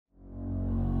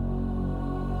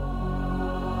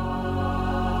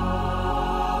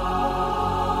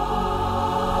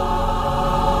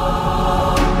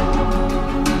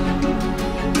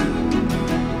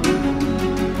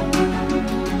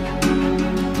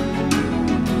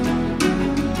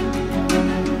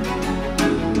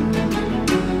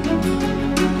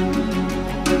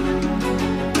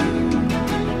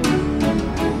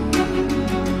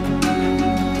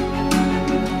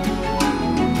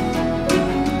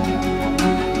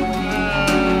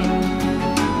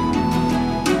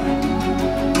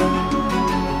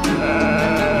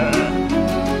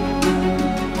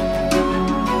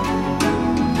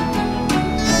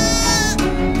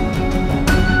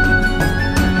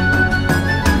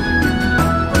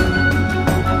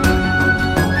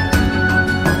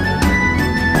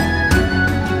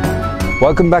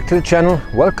Welcome back to the channel,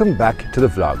 welcome back to the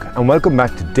vlog, and welcome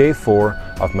back to day 4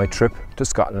 of my trip to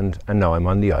Scotland. And now I'm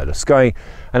on the Isle of Skye,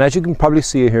 and as you can probably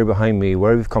see here behind me,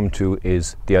 where we've come to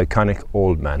is the iconic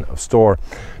Old Man of Storr.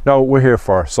 Now we're here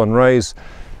for sunrise.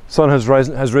 Sun has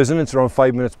risen, it's around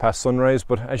 5 minutes past sunrise,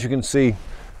 but as you can see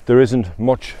there isn't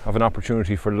much of an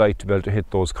opportunity for light to be able to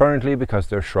hit those currently because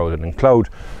they're shrouded in cloud.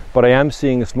 But I am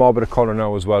seeing a small bit of colour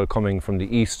now as well coming from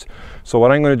the east. So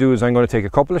what I'm going to do is I'm going to take a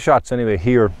couple of shots anyway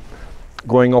here,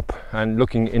 going up and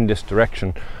looking in this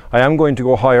direction. I am going to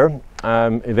go higher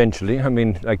eventually. I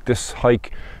mean, like, this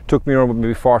hike took me around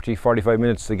maybe 40-45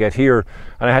 minutes to get here,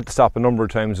 and I had to stop a number of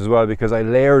times as well because I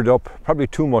layered up probably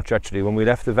too much actually. When we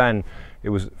left the van it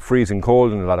was freezing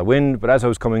cold and a lot of wind, but as I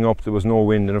was coming up there was no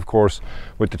wind, and of course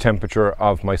with the temperature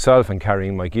of myself and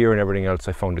carrying my gear and everything else,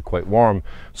 I found it quite warm.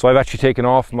 So I've actually taken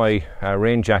off my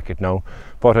rain jacket now,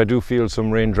 but I do feel some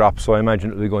raindrops, so I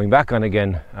imagine it'll be going back on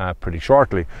again pretty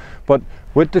shortly. But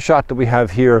with the shot that we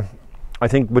have here, I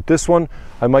think with this one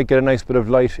I might get a nice bit of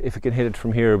light if I can hit it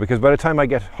from here, because by the time I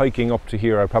get hiking up to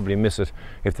here I'll probably miss it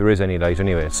if there is any light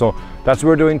anyway. So that's what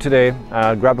we're doing today.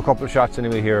 I'll grab a couple of shots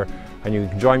anyway here, and you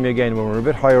can join me again when we're a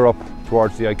bit higher up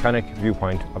towards the iconic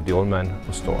viewpoint of the Old Man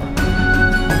of Storr.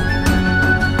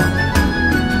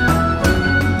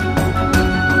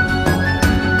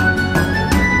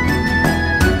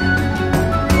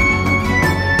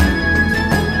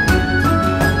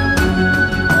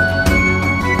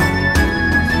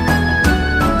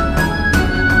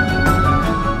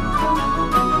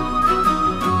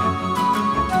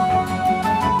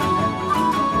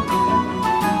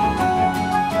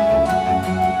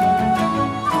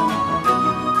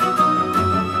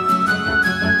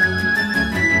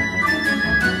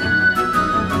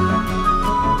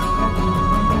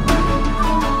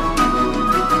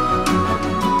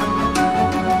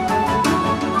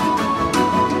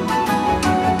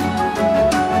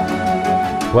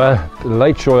 Well, the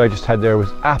light show I just had there was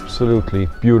absolutely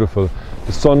beautiful.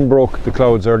 The sun broke the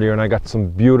clouds earlier and I got some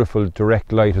beautiful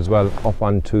direct light as well up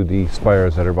onto the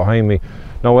spires that are behind me.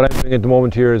 Now what I'm doing at the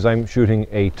moment here is I'm shooting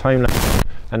a time lapse,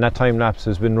 and that time lapse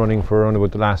has been running for around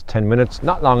about the last 10 minutes,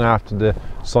 not long after the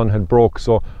sun had broke.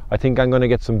 So I think I'm going to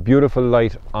get some beautiful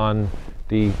light on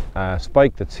the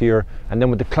spike that's here, and then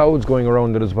with the clouds going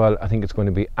around it as well, I think it's going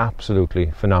to be absolutely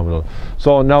phenomenal.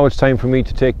 So now it's time for me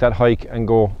to take that hike and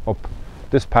go up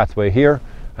this pathway here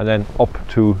and then up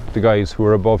to the guys who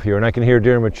are above here, and I can hear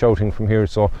Darren shouting from here,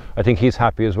 so I think he's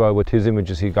happy as well with his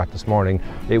images he got this morning.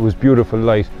 It was beautiful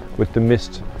light with the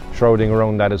mist shrouding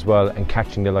around that as well, and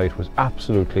catching the light was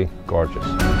absolutely gorgeous.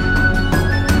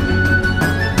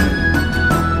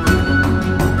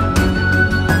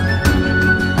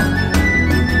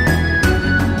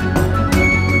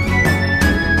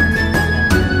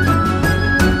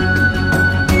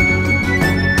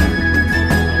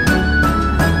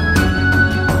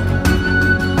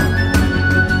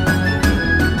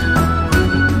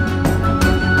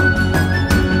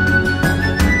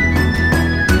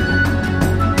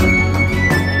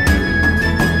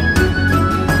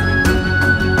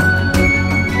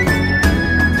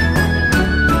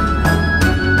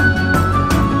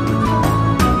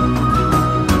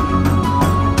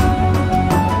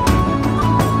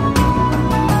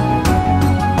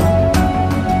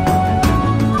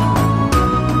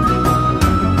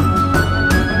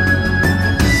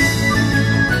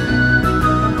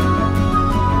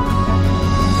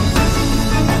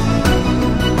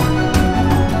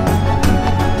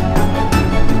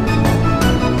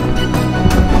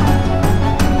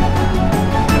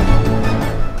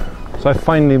 So I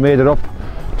finally made it up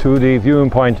to the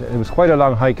viewing point. It was quite a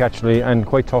long hike actually, and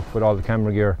quite tough with all the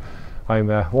camera gear. I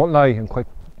won't lie, I'm quite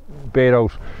bayed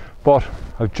out, but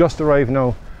I've just arrived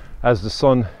now as the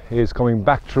sun is coming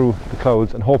back through the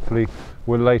clouds and hopefully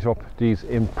will light up these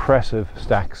impressive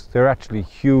stacks. They're actually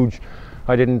huge.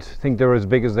 I didn't think they were as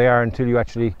big as they are until you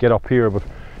actually get up here, but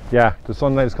yeah, the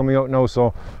sunlight is coming out now,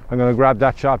 so I'm going to grab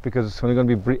that shot because it's only going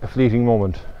to be a fleeting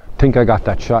moment. I think I got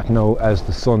that shot now as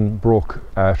the sun broke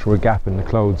through a gap in the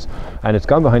clouds, and it's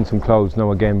gone behind some clouds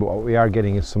now again, but what we are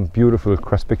getting is some beautiful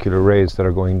crepuscular rays that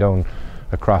are going down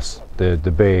across the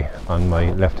bay on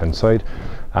my left hand side,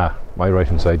 my right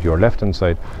hand side, your left hand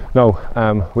side.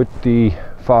 Now with the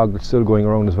fog still going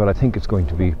around as well, I think it's going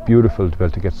to be beautiful to be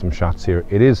able to get some shots here.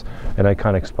 It is an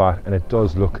iconic spot and it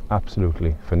does look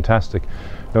absolutely fantastic.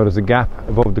 Now there's a gap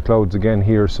above the clouds again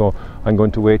here, so I'm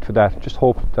going to wait for that. Just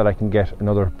hope that I can get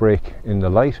another break in the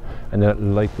light, and then it'll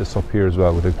light this up here as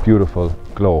well with a beautiful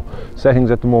glow. Settings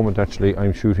at the moment, actually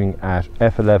I'm shooting at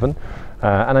f11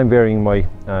 and I'm varying my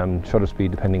shutter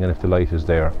speed depending on if the light is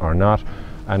there or not.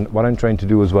 And what I'm trying to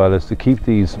do as well is to keep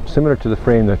these similar to the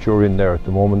frame that you're in there at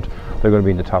the moment. They're going to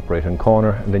be in the top right hand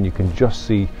corner, and then you can just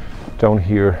see down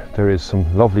here there is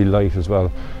some lovely light as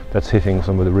well that's hitting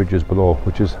some of the ridges below,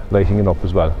 which is lighting it up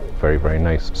as well. Very, very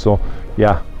nice. So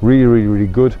yeah, really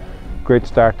good. Great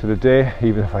start to the day,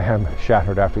 even if I am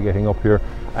shattered after getting up here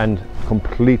and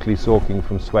completely soaking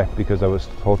from sweat because I was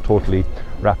totally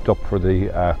wrapped up for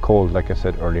the cold, like I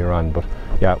said earlier on. But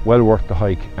yeah, well worth the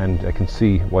hike, and I can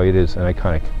see why it is an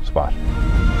iconic spot.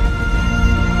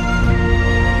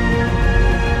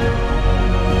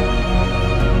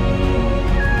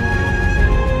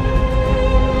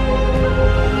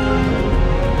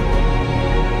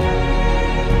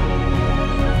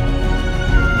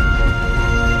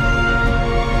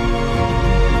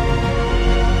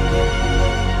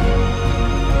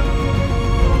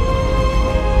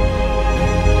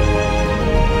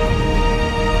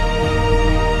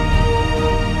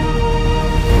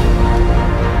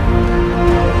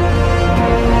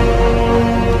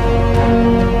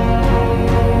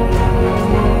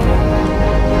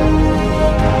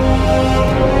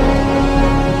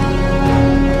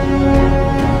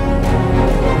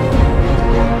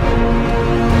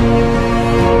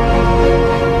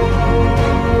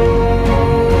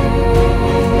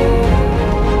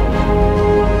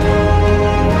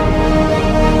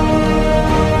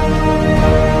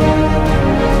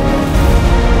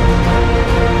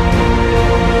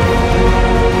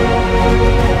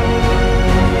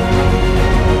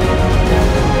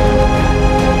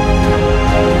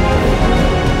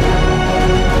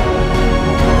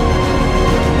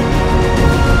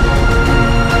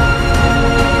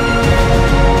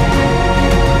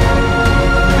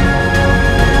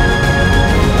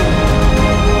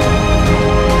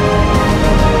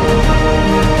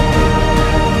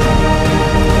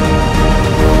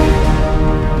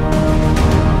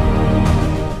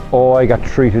 Oh, I got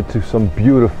treated to some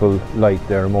beautiful light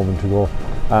there a moment ago.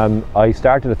 I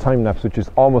started a time lapse which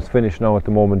is almost finished now at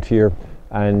the moment here,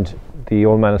 and the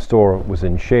old man of Storr was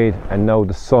in shade, and now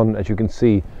the sun, as you can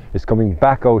see, is coming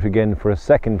back out again for a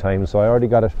second time. So I already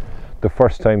got it the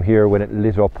first time here when it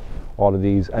lit up all of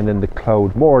these, and then the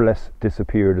cloud more or less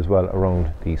disappeared as well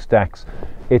around the stacks.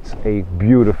 It's a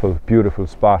beautiful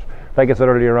spot. Like I said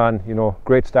earlier on, you know,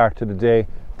 great start to the day.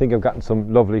 I think I've gotten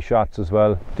some lovely shots as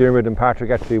well. Dermot and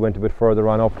Patrick actually went a bit further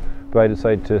on up, but I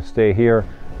decided to stay here,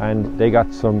 and they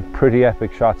got some pretty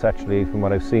epic shots actually from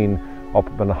what I've seen up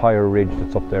on a higher ridge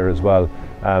that's up there as well.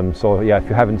 So yeah, if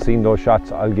you haven't seen those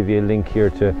shots, I'll give you a link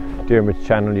here to Dermot's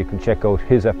channel. You can check out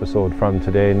his episode from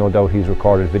today. No doubt he's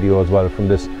recorded video as well from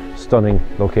this stunning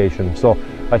location. So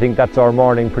I think that's our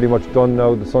morning pretty much done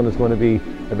now. The sun is going to be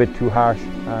a bit too harsh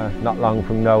not long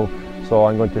from now, so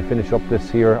I'm going to finish up this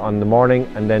here on the morning,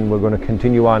 and then we're going to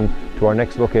continue on to our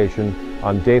next location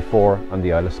on day 4 on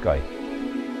the Isle of Skye.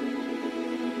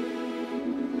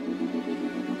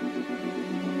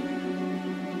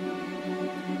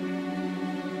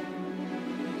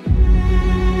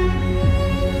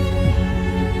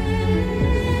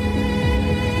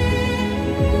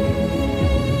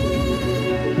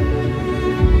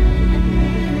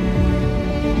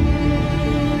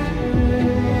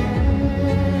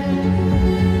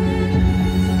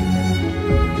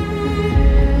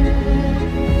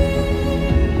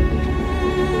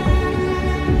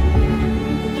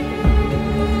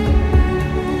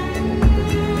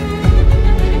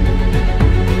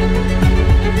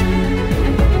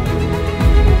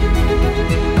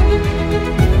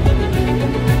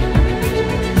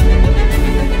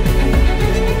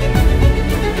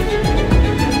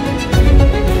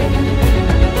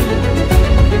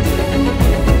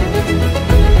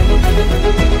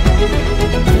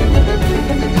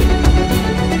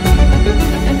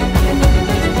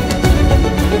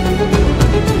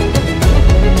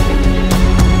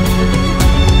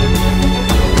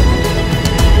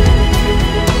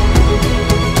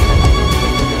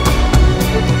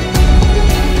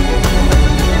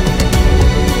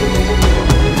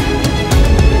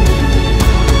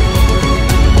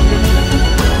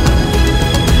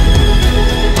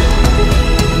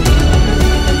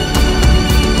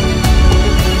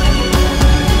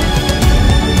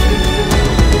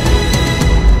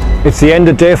 It's the end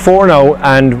of day 4 now,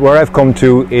 and where I've come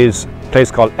to is a place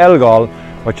called Elgol,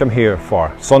 which I'm here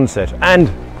for sunset,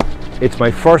 and it's my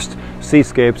first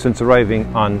seascape since arriving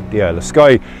on the Isle of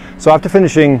Skye. So after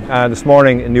finishing this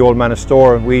morning in the old man of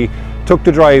Storr, we took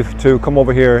the drive to come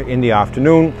over here in the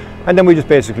afternoon, and then we just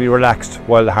basically relaxed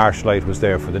while the harsh light was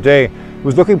there for the day. It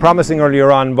was looking promising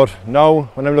earlier on, but now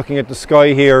when I'm looking at the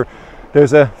sky here,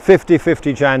 there's a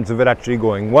 50-50 chance of it actually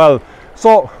going well.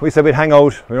 So we said we'd hang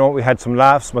out, you know, we had some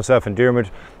laughs, myself and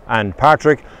Dermot and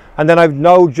Patrick, and then I've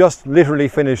now just literally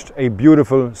finished a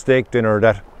beautiful steak dinner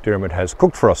that Dermot has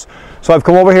cooked for us. So I've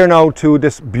come over here now to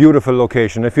this beautiful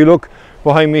location. If you look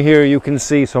behind me here, you can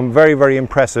see some very, very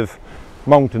impressive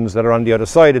mountains that are on the other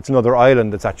side. It's another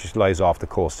island that actually lies off the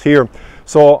coast here.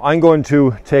 So I'm going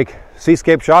to take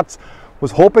seascape shots.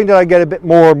 Was hoping that I get a bit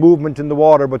more movement in the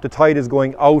water, but the tide is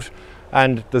going out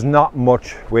and there's not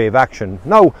much wave action.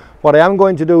 Now, what I am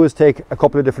going to do is take a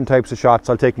couple of different types of shots.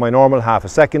 I'll take my normal half a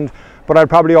second, but I'll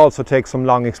probably also take some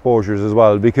long exposures as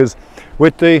well, because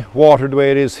with the water the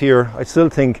way it is here, I still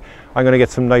think I'm going to get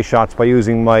some nice shots by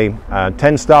using my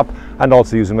 10 stop and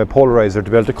also using my polarizer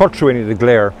to be able to cut through any of the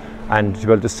glare and to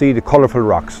be able to see the colourful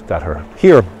rocks that are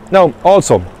here. Now,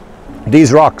 also,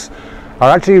 these rocks are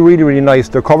actually really, really nice.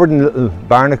 They're covered in little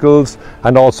barnacles,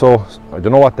 and also, I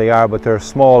don't know what they are, but they're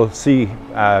small sea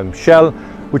shell,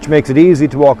 which makes it easy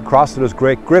to walk across. So there's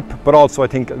great grip, but also I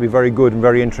think it'll be very good and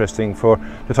very interesting for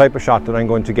the type of shot that I'm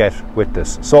going to get with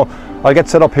this. So I'll get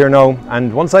set up here now,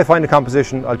 and once I find a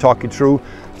composition, I'll talk you through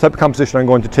the type of composition I'm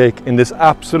going to take in this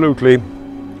absolutely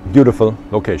beautiful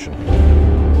location.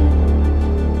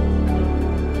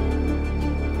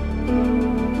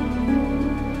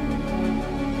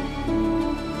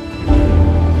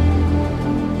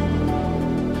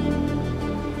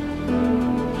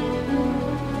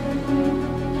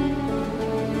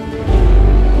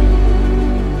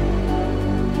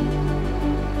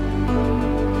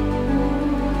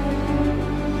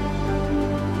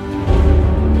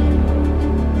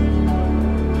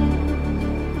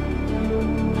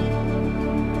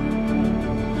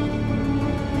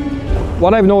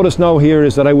 What I've noticed now here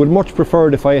is that I would much prefer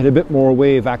it if I had a bit more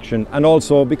wave action, and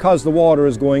also because the water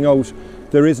is going out,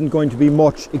 there isn't going to be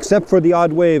much except for the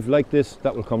odd wave like this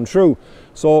that will come through.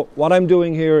 So what I'm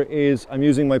doing here is I'm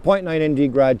using my 0.9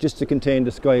 ND grad just to contain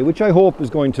the sky, which I hope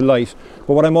is going to light.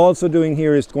 But what I'm also doing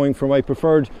here is going for my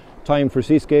preferred time for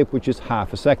seascape, which is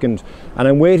half a second, and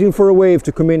I'm waiting for a wave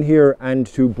to come in here and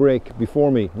to break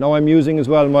before me. Now I'm using as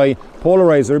well my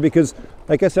polarizer because,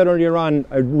 like I said earlier on,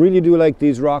 I really do like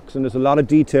these rocks and there's a lot of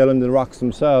detail in the rocks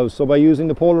themselves. So by using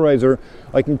the polarizer,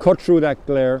 I can cut through that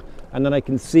glare and then I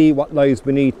can see what lies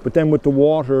beneath. But then with the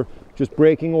water just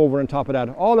breaking over on top of that,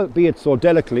 albeit so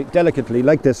delicately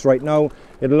like this right now,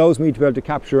 it allows me to be able to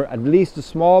capture at least a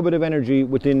small bit of energy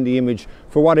within the image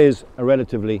for what is a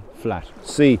relatively flat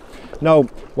sea. Now,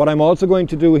 what I'm also going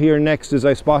to do here next is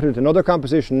I spotted another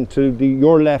composition to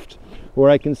your left,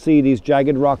 where I can see these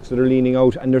jagged rocks that are leaning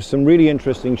out, and there's some really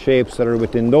interesting shapes that are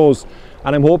within those.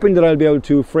 And I'm hoping that I'll be able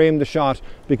to frame the shot,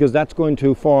 because that's going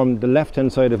to form the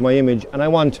left-hand side of my image, and I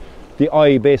want the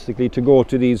eye basically to go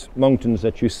to these mountains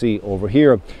that you see over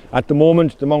here. At the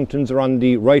moment, the mountains are on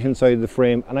the right-hand side of the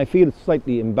frame, and I feel it's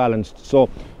slightly imbalanced. So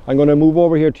I'm going to move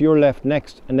over here to your left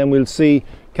next, and then we'll see,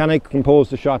 can I compose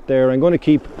the shot there? I'm going to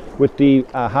keep with the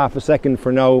half a second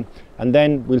for now, and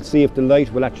then we'll see if the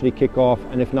light will actually kick off,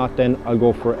 and if not, then I'll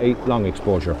go for a long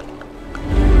exposure.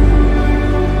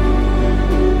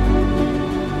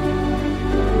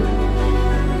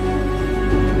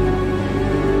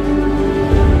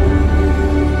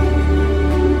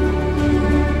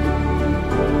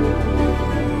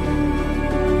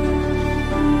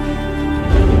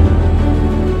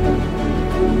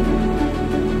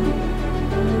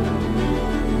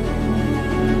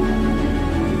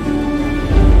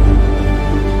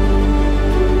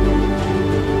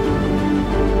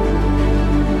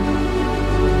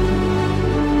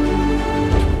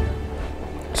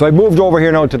 So I've moved over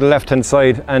here now to the left hand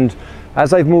side, and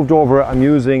as I've moved over, I'm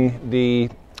using the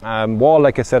wall,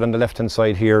 like I said, on the left hand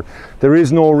side here. There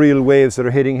is no real waves that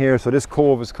are hitting here, so this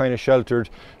cove is kind of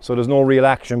sheltered, so there's no real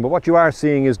action. But what you are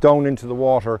seeing is down into the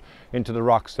water, into the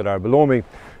rocks that are below me.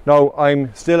 Now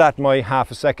I'm still at my half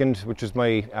a second, which is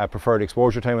my preferred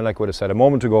exposure time, like what I said a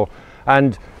moment ago,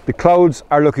 and the clouds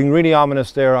are looking really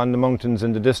ominous there on the mountains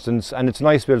in the distance, and it's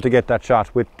nice to be able to get that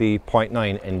shot with the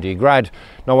 0.9 ND grad.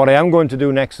 Now what I am going to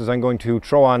do next is I'm going to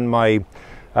throw on my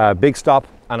big stop,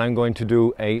 and I'm going to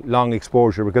do a long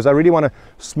exposure, because I really want to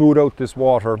smooth out this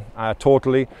water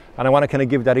totally, and I want to kind of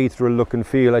give that ethereal look and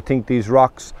feel. I think these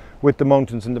rocks with the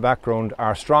mountains in the background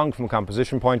are strong from a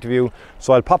composition point of view.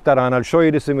 So I'll pop that on. I'll show you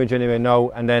this image anyway now,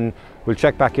 and then we'll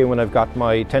check back in when I've got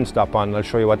my 10 stop on, and I'll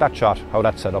show you what that shot, how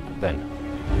that's set up then.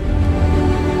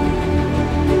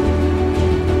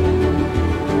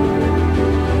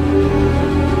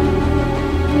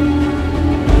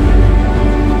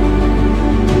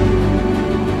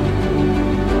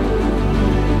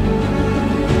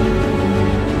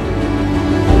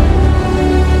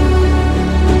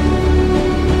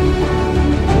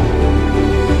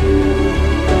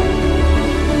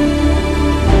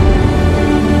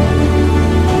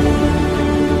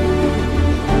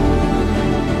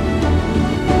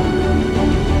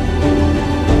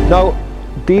 Now,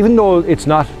 even though it's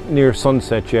not near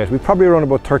sunset yet, we've probably around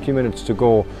about 30 minutes to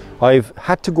go. I've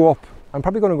had to go up. I'm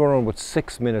probably going to go around with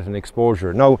 6 minutes in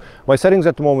exposure. Now, my settings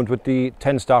at the moment with the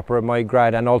 10 stopper, my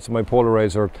grad and also my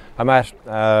polarizer, I'm at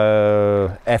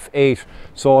F8.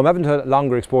 So I'm having to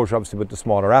longer exposure obviously with the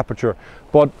smaller aperture.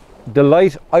 But the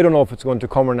light, I don't know if it's going to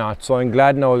come or not. So I'm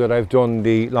glad now that I've done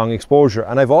the long exposure.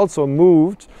 And I've also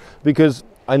moved because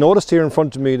I noticed here in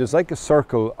front of me there's like a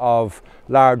circle of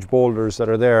large boulders that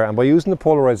are there, and by using the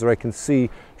polarizer I can see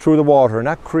through the water, and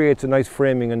that creates a nice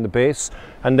framing in the base.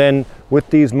 And then with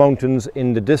these mountains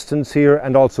in the distance here,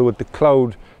 and also with the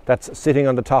cloud that's sitting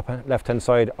on the top left hand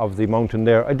side of the mountain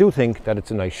there, I do think that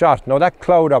it's a nice shot. Now that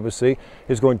cloud obviously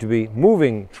is going to be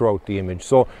moving throughout the image,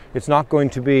 so it's not going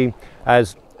to be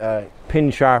as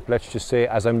pin sharp, let's just say,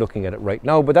 as I'm looking at it right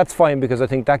now, but that's fine because I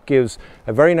think that gives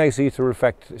a very nice ether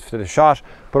effect to the shot.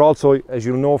 But also, as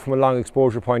you'll know from a long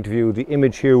exposure point of view, the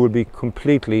image here will be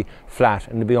completely flat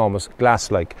and it'll be almost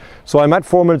glass-like. So I'm at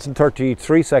 4 minutes and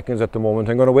 33 seconds at the moment.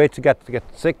 I'm going to wait to get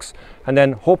 6, and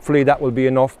then hopefully that will be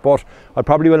enough. But I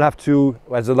probably will have to,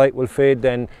 as the light will fade,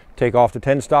 then take off the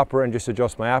 10 stopper and just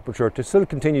adjust my aperture to still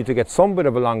continue to get some bit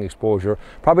of a long exposure.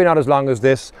 Probably not as long as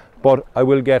this, but I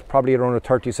will get probably around a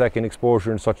 30-second exposure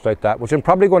and such like that, which I'm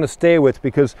probably going to stay with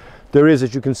because there is,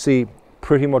 as you can see,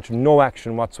 pretty much no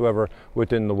action whatsoever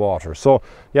within the water. So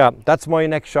yeah, that's my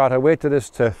next shot. I wait for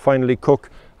this to finally cook,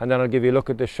 and then I'll give you a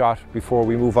look at this shot before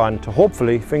we move on to,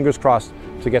 hopefully, fingers crossed,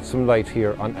 to get some light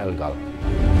here on Elgol.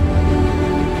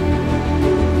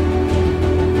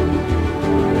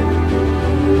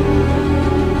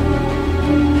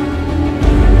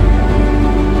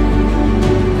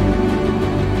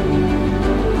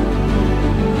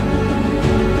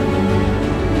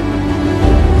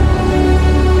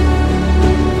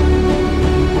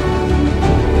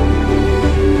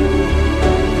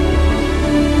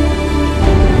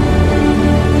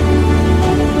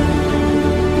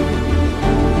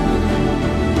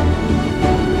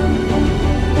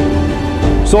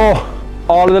 So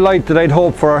all of the light that I'd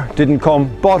hoped for didn't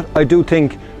come, but I do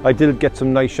think I did get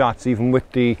some nice shots even with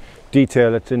the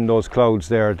detail that's in those clouds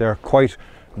there. They're quite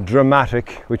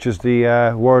dramatic, which is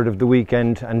the word of the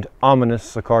weekend, and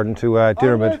ominous according to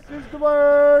Dermot. Ominous is the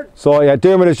word. So yeah,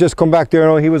 Dermot has just come back there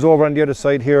now. He was over on the other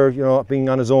side here, you know, being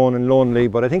on his own and lonely,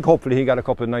 but I think hopefully he got a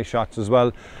couple of nice shots as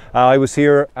well. I was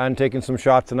here and taking some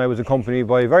shots, and I was accompanied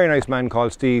by a very nice man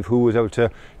called Steve, who was out to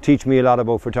teach me a lot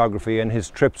about photography and his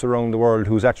trips around the world,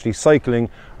 who's actually cycling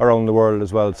around the world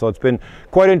as well. So it's been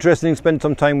quite interesting to spend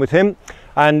some time with him.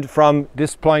 And from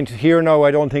this point here now,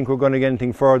 I don't think we're going to get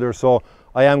anything further, so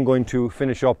I am going to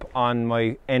finish up on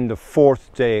my end of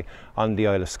 4th day on the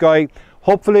Isle of Skye.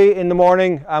 Hopefully in the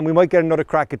morning we might get another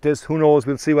crack at this. Who knows,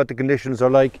 we'll see what the conditions are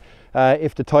like.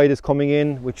 If the tide is coming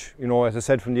in, which, you know, as I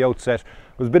said from the outset,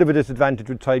 was a bit of a disadvantage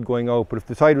with tide going out, but if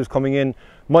the tide was coming in,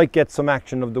 might get some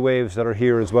action of the waves that are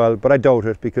here as well, but I doubt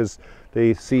it because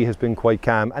the sea has been quite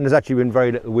calm and there's actually been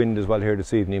very little wind as well here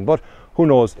this evening, but who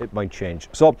knows, it might change.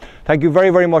 So thank you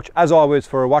very, very much as always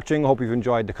for watching. I hope you've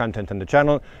enjoyed the content on the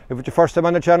channel. If it's your first time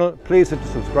on the channel, please hit the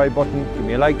subscribe button, give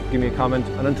me a like, give me a comment,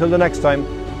 and until the next time,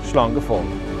 Slán go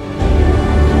fóill.